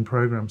into their own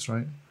programmes,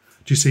 right?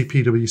 Do you see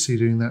PwC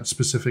doing that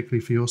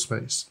specifically for your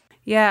space?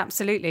 Yeah,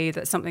 absolutely.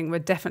 That's something we're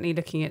definitely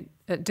looking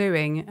at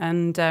doing.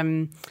 And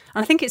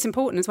I think it's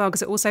important as well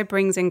because it also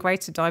brings in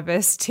greater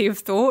diversity of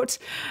thought.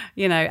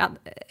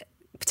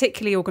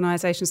 Particularly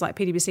organisations like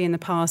PwC in the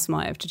past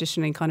might have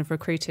traditionally kind of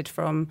recruited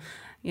from,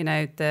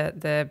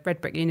 the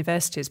red brick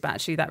universities, but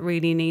actually that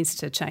really needs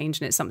to change.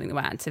 And it's something that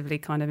we're actively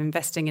kind of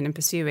investing in and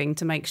pursuing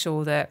to make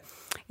sure that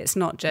it's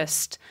not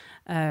just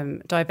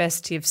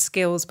diversity of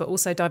skills, but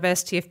also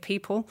diversity of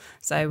people.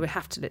 So we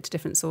have to look to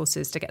different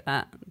sources to get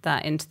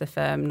that into the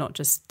firm, not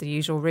just the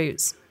usual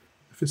routes.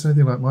 If it's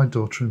anything like my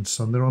daughter and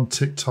son, they're on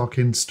TikTok,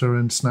 Insta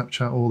and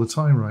Snapchat all the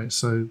time, right?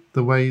 So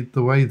the way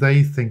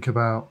they think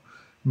about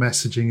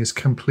messaging is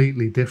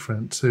completely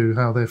different to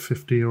how their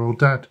 50-year-old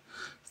dad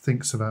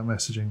thinks about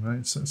messaging,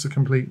 right? So it's a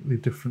completely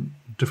different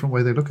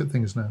way they look at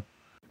things now.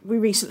 We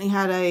recently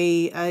had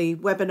a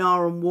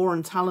webinar on war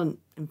on talent,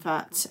 in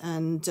fact,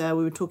 and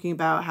we were talking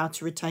about how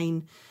to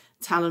retain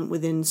talent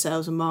within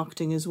sales and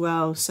marketing as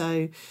well.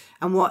 So,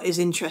 and what is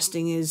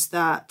interesting is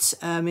that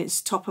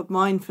it's top of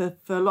mind for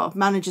a lot of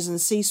managers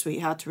and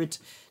C-suite how to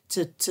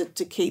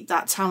keep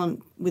that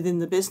talent within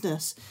the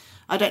business.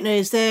 I don't know,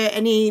 is there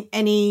any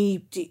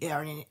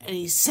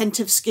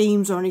incentive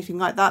schemes or anything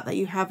like that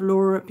you have,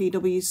 Laura, at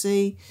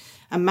PwC?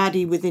 And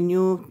Maddie, within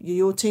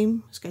your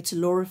team? Let's go to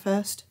Laura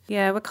first.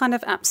 Yeah, we're kind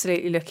of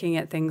absolutely looking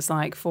at things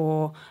like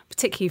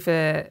particularly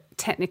for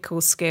technical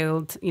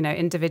skilled,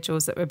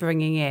 individuals that we're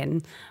bringing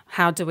in,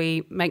 how do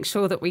we make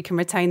sure that we can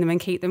retain them and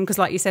keep them? Because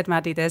like you said,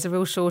 Maddie, there's a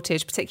real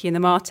shortage, particularly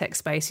in the MarTech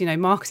space,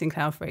 Marketing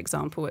Cloud, for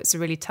example, it's a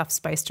really tough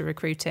space to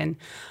recruit in.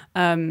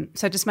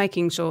 So just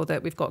making sure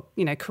that we've got,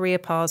 career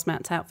paths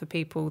mapped out for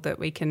people, that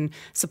we can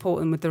support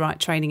them with the right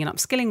training and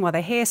upskilling while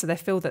they're here so they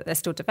feel that they're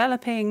still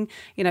developing.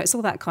 It's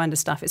all that kind of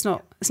stuff. It's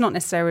not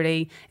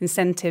necessarily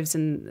incentives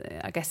and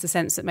I guess the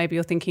sense that maybe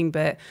you're thinking,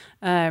 but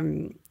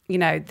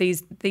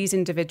these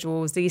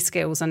individuals, these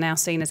skills are now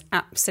seen as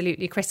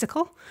absolutely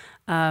critical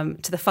to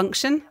the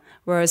function,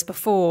 whereas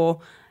before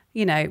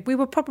we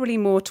were probably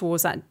more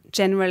towards that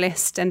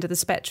generalist end of the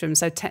spectrum.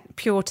 So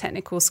pure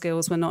technical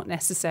skills were not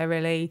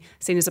necessarily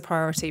seen as a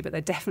priority, but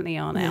they definitely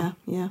are now.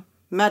 Yeah.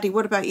 Maddie,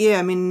 what about you?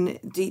 I mean,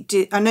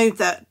 I know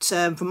that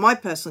from my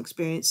personal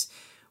experience,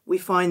 we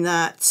find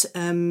that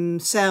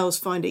sales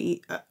find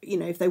it,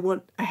 if they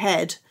want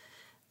ahead,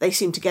 they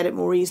seem to get it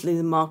more easily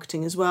than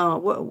marketing as well.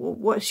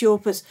 What's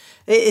your it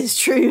is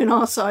true on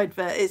our side,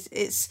 but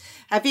it's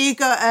have you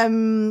got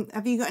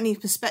any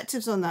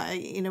perspectives on that?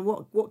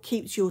 What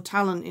keeps your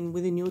talent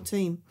within your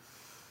team?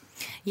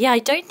 Yeah, I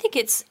don't think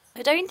it's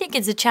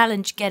a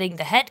challenge getting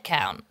the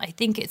headcount. I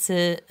think it's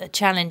a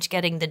challenge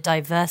getting the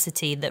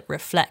diversity that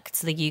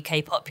reflects the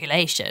UK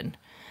population.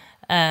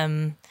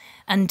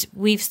 And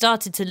we've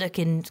started to look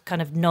in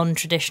kind of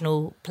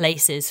non-traditional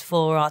places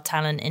for our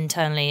talent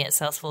internally at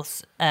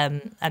Salesforce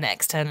and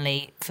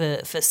externally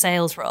for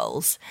sales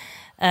roles.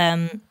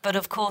 But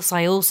of course,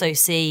 I also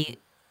see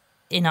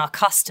in our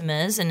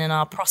customers and in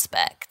our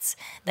prospects,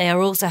 they are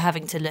also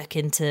having to look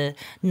into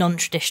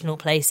non-traditional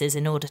places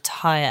in order to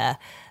hire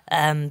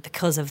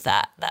because of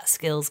that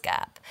skills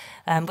gap.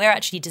 We're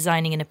actually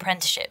designing an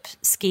apprenticeship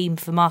scheme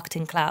for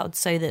Marketing Cloud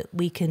so that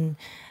we can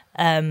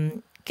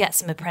get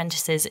some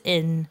apprentices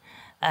in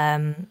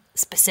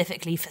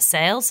specifically for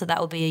sales. So that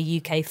will be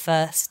a UK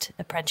first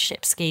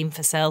apprenticeship scheme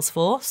for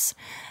Salesforce,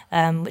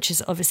 which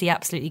is obviously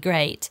absolutely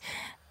great.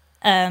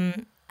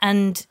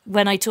 And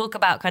when I talk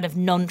about kind of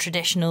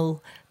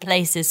non-traditional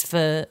places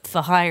for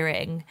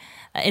hiring,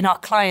 in our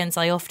clients,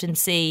 I often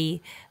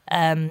see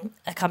a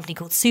company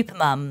called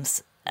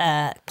Supermums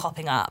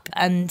popping up.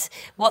 And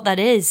what that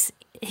is,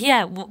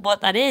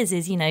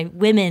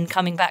 women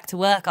coming back to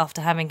work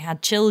after having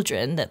had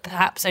children that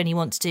perhaps only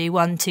want to do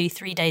 1, 2,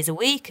 3 days a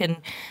week,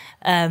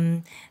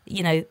 and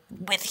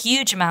with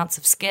huge amounts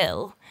of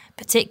skill,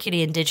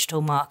 particularly in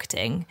digital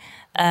marketing.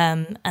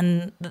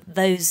 And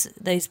those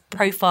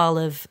profile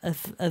of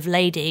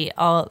lady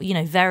are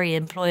very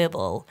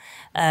employable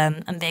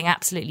and being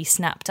absolutely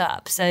snapped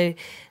up. So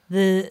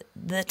the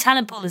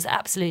talent pool is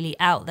absolutely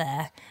out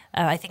there.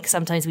 I think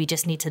sometimes we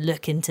just need to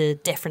look into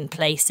different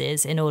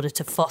places in order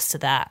to foster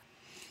that.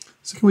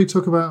 So can we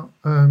talk about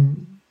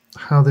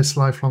how this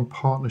lifelong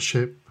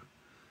partnership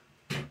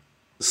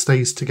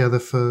stays together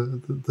for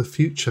the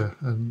future,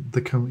 and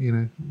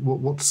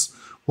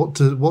what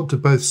do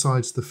both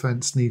sides of the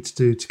fence need to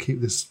do to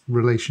keep this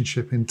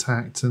relationship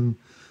intact and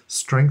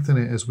strengthen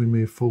it as we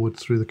move forward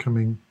through the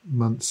coming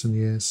months and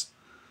years?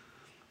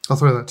 I'll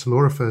throw that to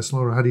Laura first.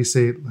 Laura, how do you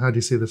see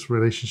this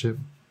relationship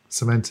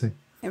cementing?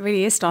 It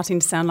really is starting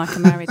to sound like a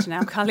marriage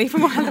now, Carly,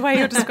 from the way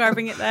you're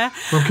describing it there.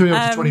 Well, I'm coming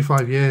up to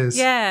 25 years.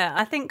 Yeah,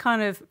 I think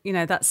kind of,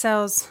 that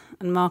sales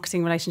and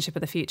marketing relationship of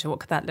the future, what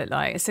could that look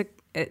like?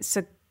 It's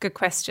a good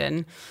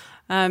question.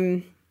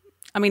 In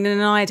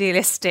an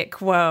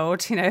idealistic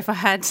world, if I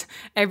had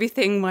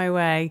everything my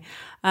way,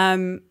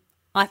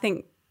 I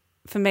think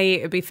for me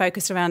it would be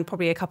focused around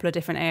probably a couple of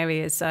different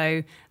areas.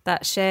 So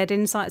that shared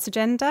insights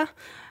agenda.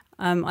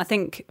 I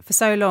think for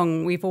so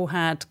long we've all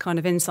had kind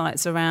of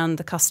insights around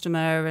the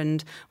customer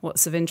and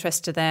what's of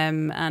interest to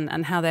them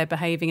and how they're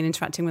behaving and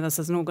interacting with us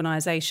as an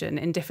organisation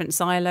in different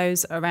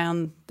silos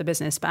around the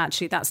business. But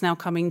actually that's now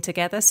coming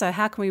together. So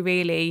how can we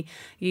really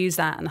use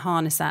that and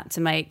harness that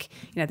to make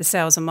the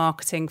sales and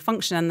marketing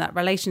function and that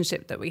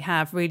relationship that we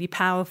have really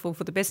powerful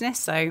for the business?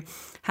 So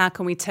how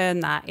can we turn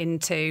that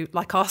into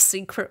like our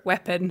secret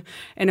weapon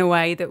in a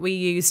way that we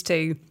use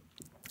to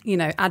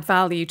add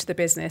value to the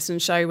business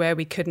and show where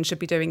we could and should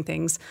be doing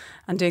things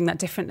and doing that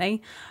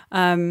differently.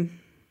 And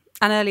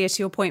earlier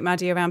to your point,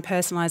 Maddie, around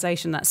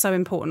personalisation, that's so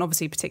important,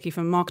 obviously, particularly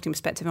from a marketing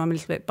perspective. I'm a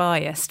little bit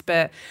biased,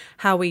 but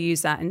how we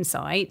use that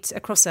insight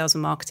across sales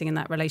and marketing and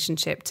that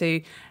relationship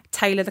to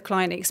tailor the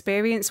client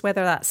experience,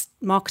 whether that's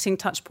marketing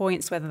touch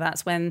points, whether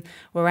that's when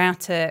we're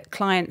out at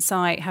client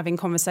site having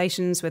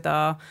conversations with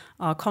our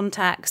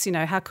contacts,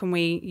 how can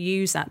we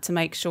use that to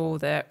make sure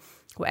that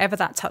whatever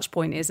that touch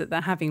point is that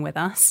they're having with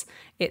us,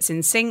 it's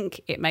in sync,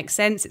 it makes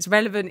sense, it's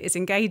relevant, it's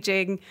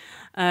engaging.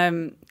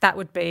 That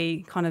would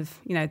be kind of,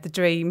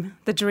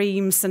 the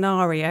dream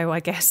scenario, I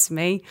guess, for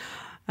me.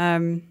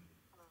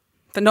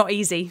 But not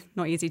easy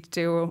to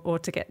do or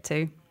to get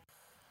to.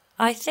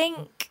 I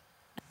think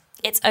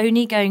it's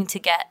only going to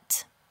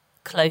get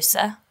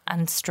closer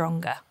and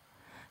stronger.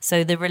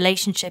 So the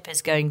relationship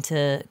is going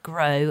to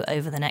grow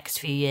over the next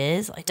few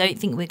years. I don't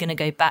think we're going to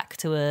go back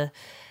to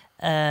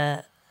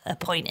a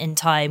point in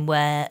time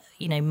where,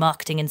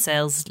 marketing and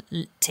sales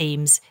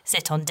teams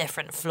sit on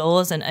different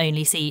floors and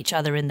only see each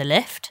other in the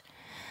lift.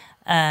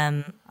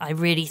 I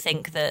really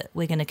think that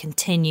we're going to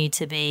continue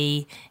to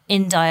be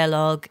in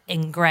dialogue,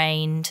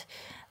 ingrained.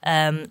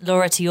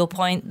 Laura, to your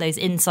point, those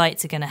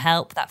insights are going to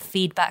help. That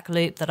feedback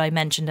loop that I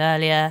mentioned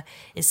earlier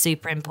is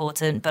super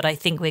important, but I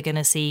think we're going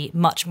to see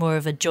much more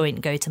of a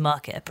joint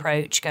go-to-market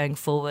approach going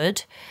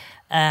forward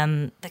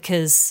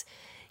because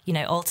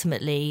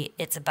ultimately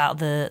it's about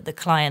the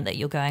client that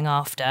you're going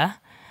after.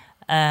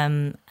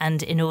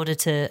 And in order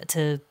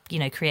to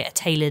create a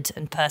tailored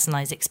and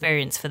personalized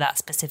experience for that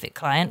specific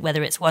client,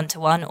 whether it's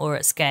one-to-one or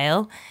at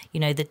scale,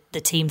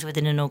 the teams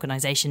within an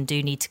organization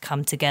do need to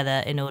come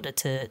together in order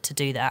to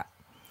do that.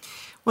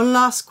 One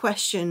last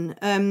question.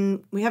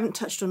 We haven't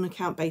touched on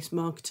account-based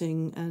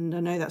marketing, and I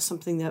know that's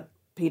something that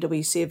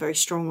PwC are very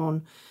strong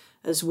on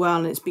as well,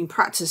 and it's been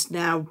practiced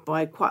now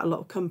by quite a lot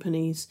of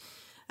companies.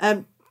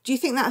 Do you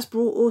think that has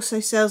brought also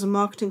sales and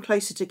marketing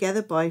closer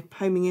together by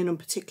homing in on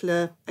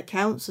particular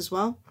accounts as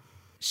well?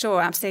 Sure,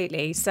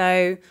 absolutely.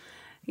 So,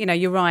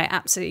 you're right,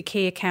 absolutely.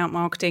 Key account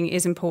marketing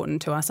is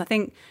important to us. I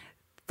think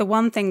the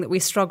one thing that we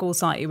struggle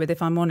slightly with,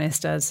 if I'm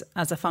honest, as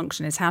a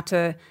function, is how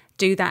to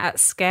do that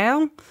at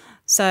scale.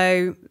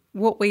 So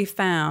what we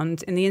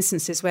found in the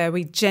instances where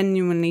we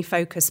genuinely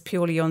focus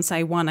purely on,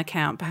 say, one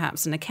account,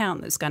 perhaps an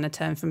account that's going to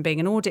turn from being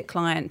an audit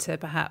client to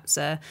perhaps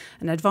an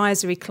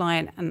advisory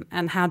client,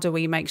 and how do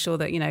we make sure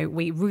that,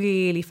 we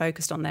really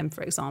focused on them,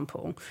 for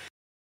example.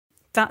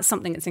 That's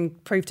something that's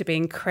proved to be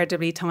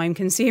incredibly time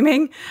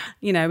consuming.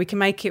 We can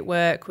make it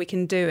work, we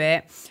can do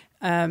it,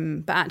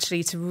 but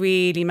actually to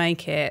really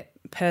make it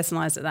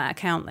personalised at that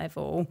account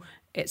level,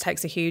 it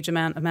takes a huge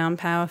amount of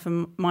manpower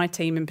from my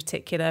team in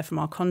particular, from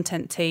our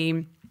content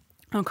team,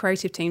 our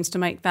creative teams, to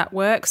make that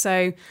work.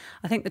 So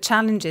I think the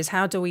challenge is,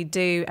 how do we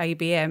do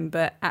ABM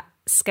but at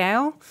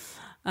scale?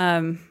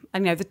 And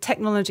the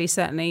technology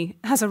certainly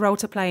has a role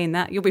to play in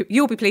that.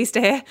 You'll be pleased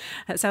to hear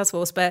at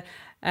Salesforce, but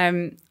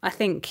I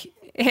think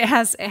it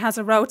has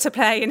a role to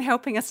play in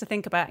helping us to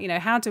think about,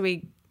 how do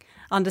we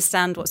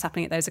understand what's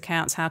happening at those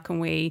accounts? How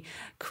can we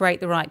create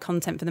the right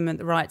content for them at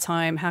the right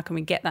time? How can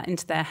we get that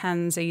into their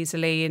hands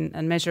easily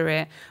and measure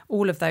it?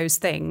 All of those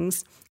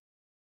things.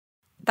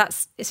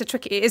 It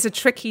is a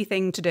tricky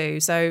thing to do.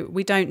 So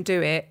we don't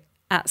do it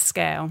at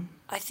scale.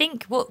 I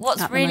think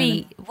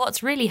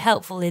what's really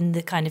helpful in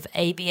the kind of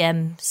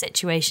ABM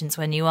situations,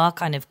 when you are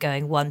kind of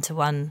going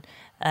one-to-one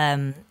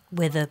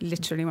with a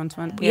literally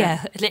one-to-one,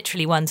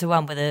 literally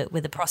one-to-one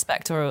with a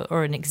prospect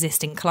or an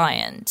existing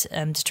client,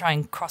 to try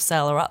and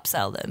cross-sell or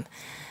upsell them,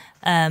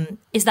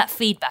 is that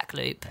feedback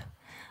loop.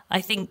 I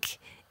think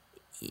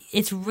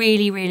it's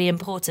really, really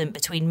important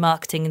between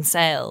marketing and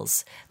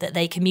sales that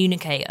they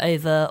communicate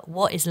over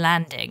what is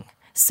landing,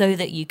 so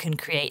that you can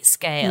create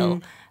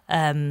scale.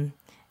 As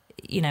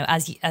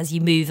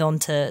you move on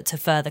to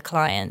further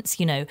clients,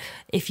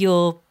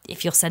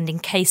 if you're sending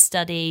case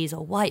studies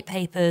or white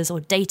papers or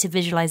data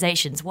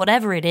visualizations,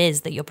 whatever it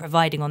is that you're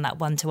providing on that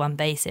one-to-one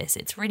basis,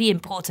 it's really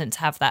important to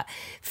have that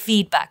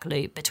feedback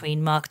loop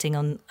between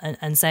marketing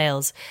and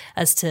sales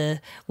as to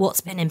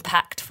what's been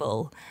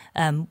impactful.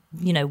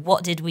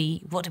 What do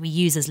we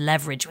use as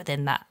leverage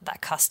within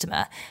that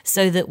customer,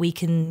 so that we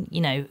can,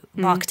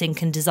 marketing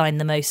can design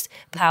the most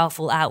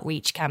powerful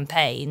outreach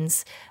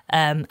campaigns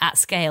at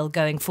scale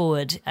going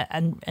forward,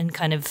 and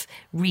kind of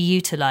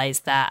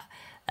reutilize that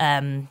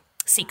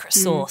secret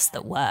sauce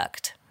that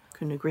worked.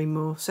 Couldn't agree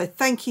more. So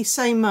thank you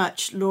so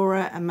much,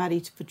 Laura and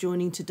Maddie, for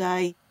joining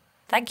today.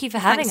 Thank you for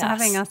having us. Thanks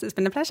for having us. It's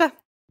been a pleasure.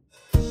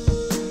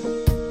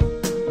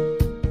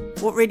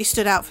 What really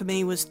stood out for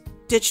me was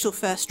digital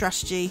first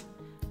strategy,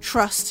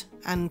 trust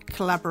and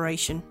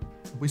collaboration.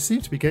 We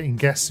seem to be getting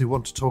guests who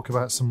want to talk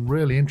about some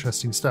really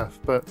interesting stuff,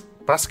 but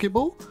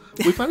basketball?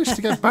 We've managed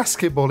to get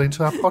basketball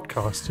into our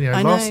podcast.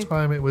 Last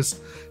time it was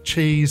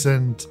cheese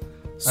and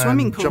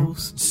swimming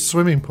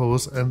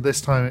pools, and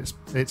this time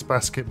it's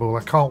basketball.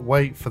 I can't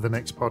wait for the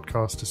next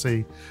podcast to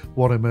see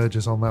what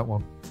emerges on that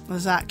one.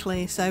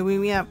 Exactly. So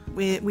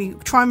we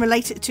try and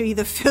relate it to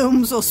either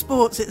films or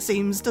sports, it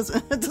seems,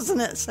 doesn't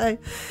it? So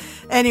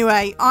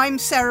anyway, I'm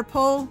Sarah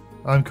Paul.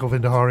 I'm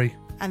Kulvinder Hari.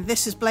 And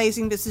this is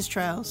Blazing Business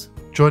Trails.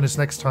 Join us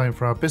next time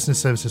for our Business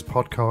Services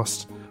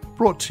podcast,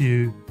 brought to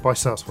you by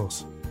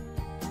Salesforce.